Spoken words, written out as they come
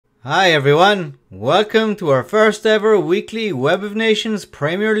Hi everyone, welcome to our first ever weekly Web of Nations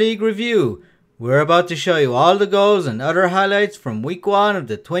Premier League review. We're about to show you all the goals and other highlights from week 1 of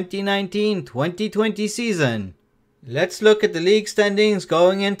the 2019-2020 season. Let's look at the league standings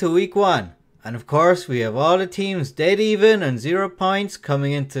going into week 1. And of course we have all the teams dead even and 0 points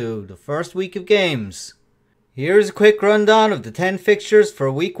coming into the first week of games. Here's a quick rundown of the 10 fixtures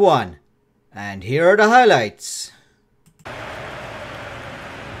for week 1. And here are the highlights.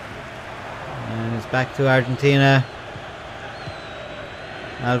 And it's back to Argentina.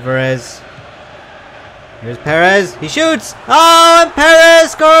 Alvarez. Here's Perez. He shoots. Oh, and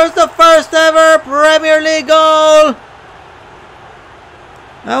Perez scores the first ever Premier League goal.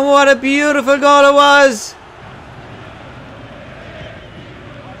 And what a beautiful goal it was.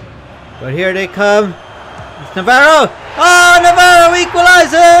 But here they come. It's Navarro. Oh, Navarro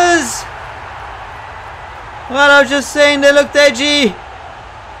equalizes. Well, I was just saying they looked edgy.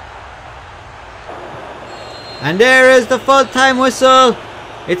 And there is the full-time whistle.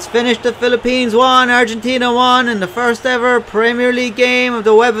 It's finished. The Philippines won, Argentina won in the first ever Premier League game of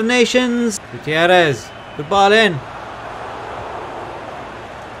the Web of Nations. Gutierrez, good ball in.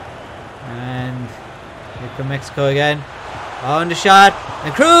 And here comes Mexico again. On the shot.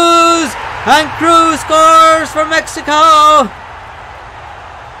 And Cruz! And Cruz scores for Mexico!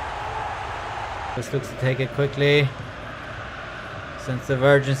 Just looks to take it quickly. Sense of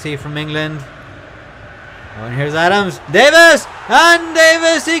urgency from England. Oh, and here's Adams. Davis! And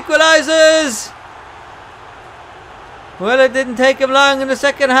Davis equalizes! Well, it didn't take him long in the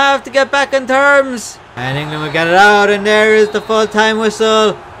second half to get back on terms. And England will get it out, and there is the full-time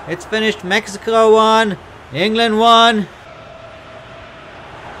whistle. It's finished. Mexico won. England won.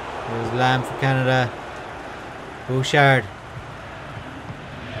 Here's Lamb for Canada. Bouchard.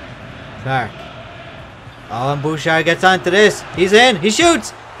 Clark. Oh, and Bouchard gets onto this. He's in. He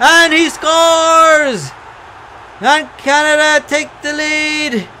shoots. And he scores! And Canada take the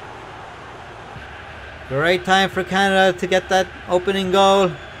lead. Great time for Canada to get that opening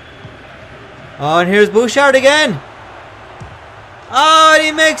goal. Oh, and here's Bouchard again. Oh, and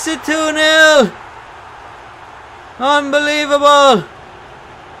he makes it 2-0. Unbelievable.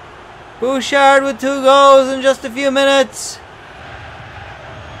 Bouchard with 2 goals in just a few minutes.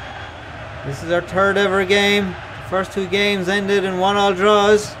 This is our 3rd ever game. The first 2 games ended in 1-1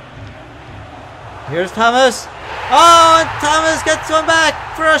 draws. Here's Thomas. Oh, and Thomas gets one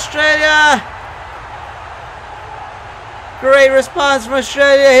back for Australia. Great response from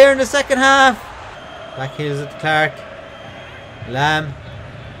Australia here in the second half. Back heels at Clark. Lamb.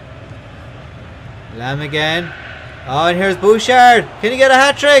 Lamb again. Oh, and here's Bouchard. Can he get a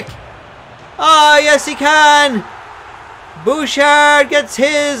hat-trick? Oh, yes he can. Bouchard gets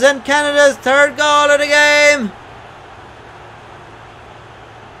his and Canada's 3rd goal of the game.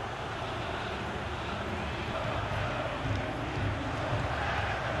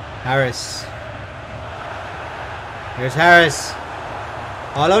 Harris. Here's Harris.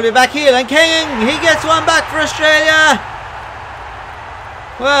 Oh, lovely back heel, and King, he gets one back for Australia.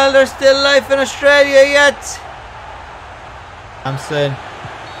 Well, there's still life in Australia yet. Thompson.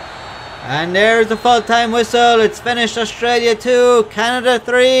 And there's the full-time whistle. It's finished. Australia 2, Canada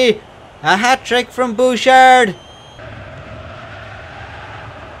 3. A hat-trick from Bouchard.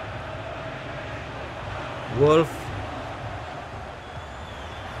 Wolf.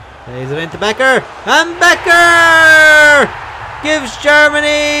 Plays it into Becker. And Becker gives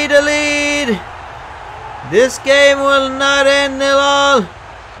Germany the lead. This game will not end 0-0.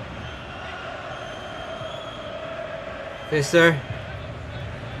 Pfister.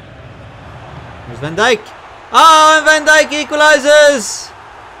 There's Van Dijk. Oh, and Van Dijk equalizes.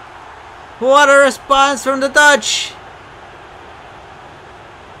 What a response from the Dutch.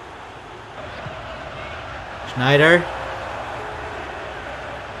 Schneider.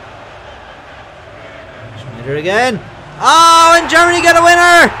 Schneider again. Oh, and Germany get a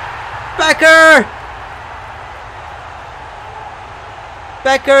winner. Becker.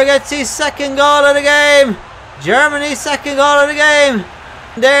 Becker gets his 2nd goal of the game. Germany's 2nd goal of the game.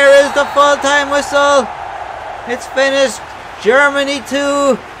 There is the full-time whistle. It's finished. Germany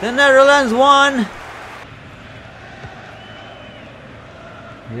 2, the Netherlands 1.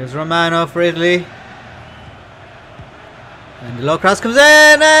 Here's Romano for Italy. And the low cross comes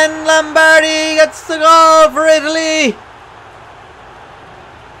in, and Lombardi gets the goal for Italy.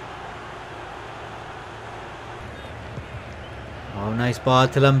 Oh, nice ball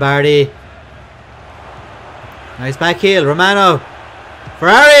to Lombardi. Nice back heel, Romano.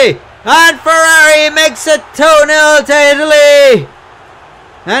 Ferrari! And Ferrari makes it 2-0 to Italy!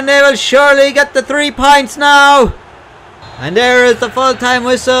 And they will surely get the 3 points now. And there is the full-time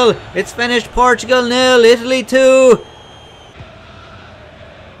whistle. It's finished. Portugal 0, Italy 2.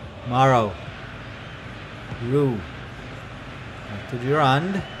 Morrow. Roux. Back to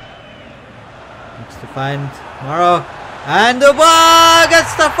Durand. Looks to find Morrow. And Dubois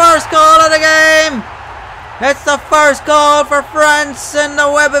gets the first goal of the game. It's the first goal for France in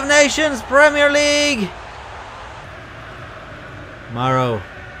the Web of Nations Premier League. Morrow.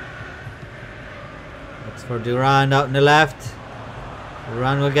 Looks for Durand out in the left.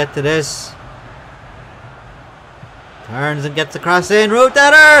 Durand will get to this. Turns and gets across in. Route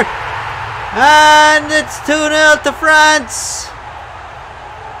header. And it's 2-0 to France.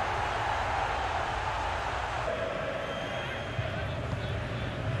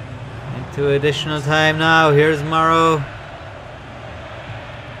 Into additional time now. Here's Morrow.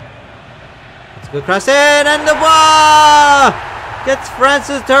 Let's go cross in. And Dubois gets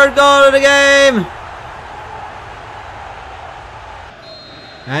France's third goal of the game.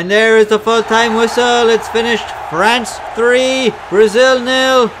 And there is the full-time whistle. It's finished. France 3, Brazil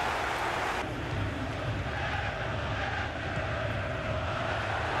 0.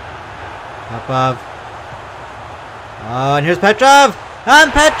 Popov. Oh, and here's Petrov.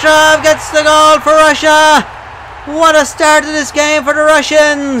 And Petrov gets the goal for Russia. What a start to this game for the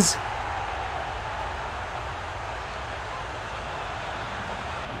Russians.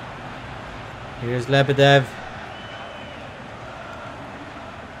 Here's Lebedev.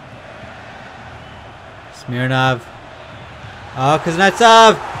 Smirnov. Oh,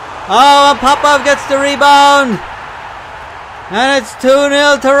 Kuznetsov. Oh, and Popov gets the rebound. And it's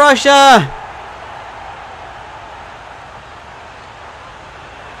 2-0 to Russia.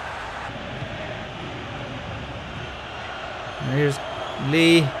 Here's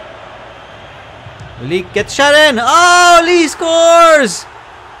Lee. Lee gets shot in. Oh, Lee scores.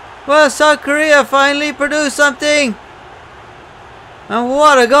 Well, South Korea finally produced something. And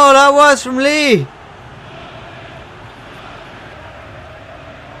what a goal that was from Lee.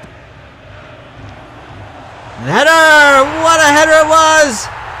 Header! What a header it was!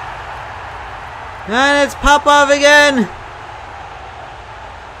 And it's Popov again.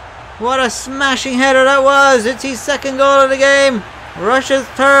 What a smashing header that was. It's his second goal of the game. Russia's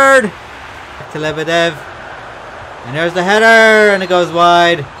third. Back to Lebedev. And there's the header. And it goes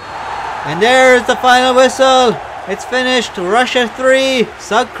wide. And there's the final whistle. It's finished. Russia 3.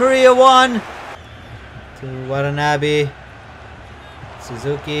 South Korea 1. To Watanabe.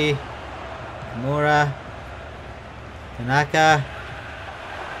 Suzuki. Kimura. Tanaka.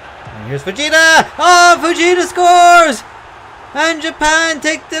 And here's Fujita. Oh, Fujita scores! And Japan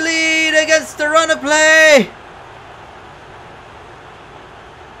take the lead against the run of play.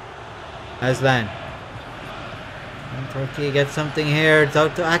 Aslan. And Turkey gets something here. It's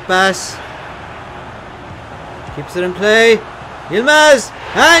out to Akbas. Keeps it in play. Yilmaz.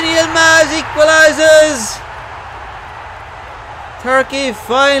 And Yilmaz equalizes. Turkey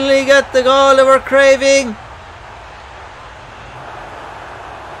finally get the goal they were craving.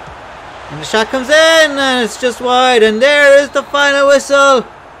 And the shot comes in and it's just wide. And there is the final whistle.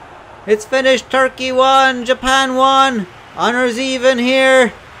 It's finished. Turkey 1, Japan 1. Honours even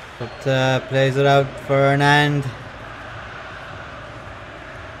here. But plays it out for Anand.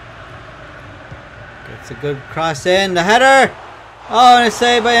 Gets a good cross in. The header. Oh, and a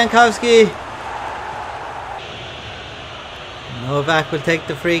save by Jankowski. Novak will take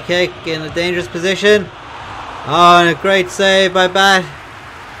the free kick in a dangerous position. Oh, and a great save by Bat.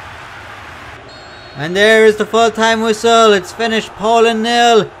 And there is the full-time whistle. It's finished. Poland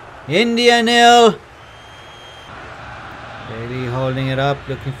 0, India 0. Bailey holding it up,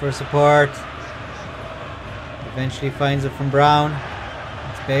 looking for support. Eventually finds it from Brown.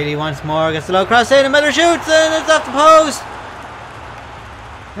 It's Bailey once more. Gets the low cross in. Miller shoots and it's off the post.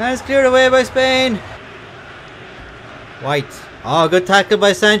 And it's cleared away by Spain. White. Oh, good tackle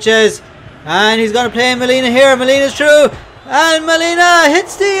by Sanchez. And he's going to play Molina here. Molina's through. And Molina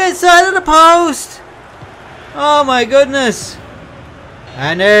hits the inside of the post. Oh my goodness.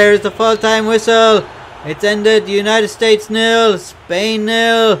 And there's the full-time whistle. It's ended. United States 0, Spain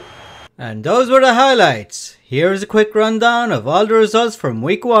 0. And those were the highlights. Here's a quick rundown of all the results from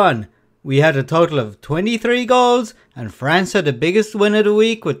week 1. We had a total of 23 goals and France had the biggest win of the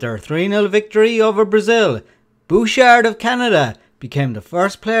week with their 3-0 victory over Brazil. Bouchard of Canada became the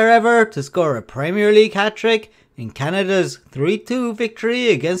first player ever to score a Premier League hat-trick in Canada's 3-2 victory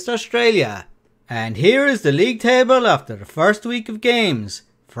against Australia. And here is the league table after the first week of games.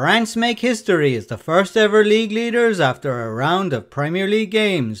 France make history as the first ever league leaders after a round of Premier League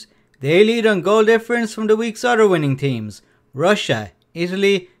games. They lead on goal difference from the week's other winning teams, Russia,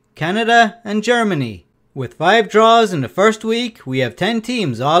 Italy, Canada and Germany. With 5 draws in the first week, we have 10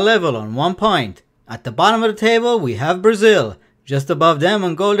 teams all level on 1 point. At the bottom of the table, we have Brazil. Just above them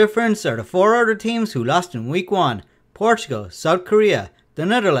on goal difference are the 4 other teams who lost in week 1, Portugal, South Korea, the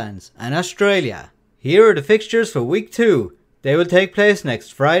Netherlands and Australia. Here are the fixtures for week 2. They will take place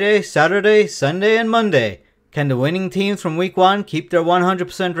next Friday, Saturday, Sunday and Monday. Can the winning teams from week 1 keep their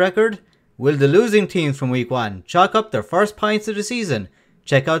 100% record? Will the losing teams from week 1 chalk up their first points of the season?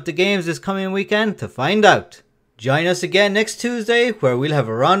 Check out the games this coming weekend to find out. Join us again next Tuesday where we'll have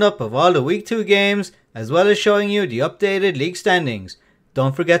a roundup of all the week 2 games as well as showing you the updated league standings.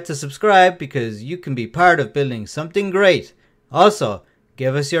 Don't forget to subscribe because you can be part of building something great. Also,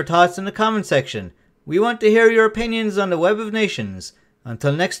 give us your thoughts in the comment section. We want to hear your opinions on the Web of Nations.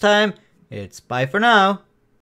 Until next time, it's bye for now.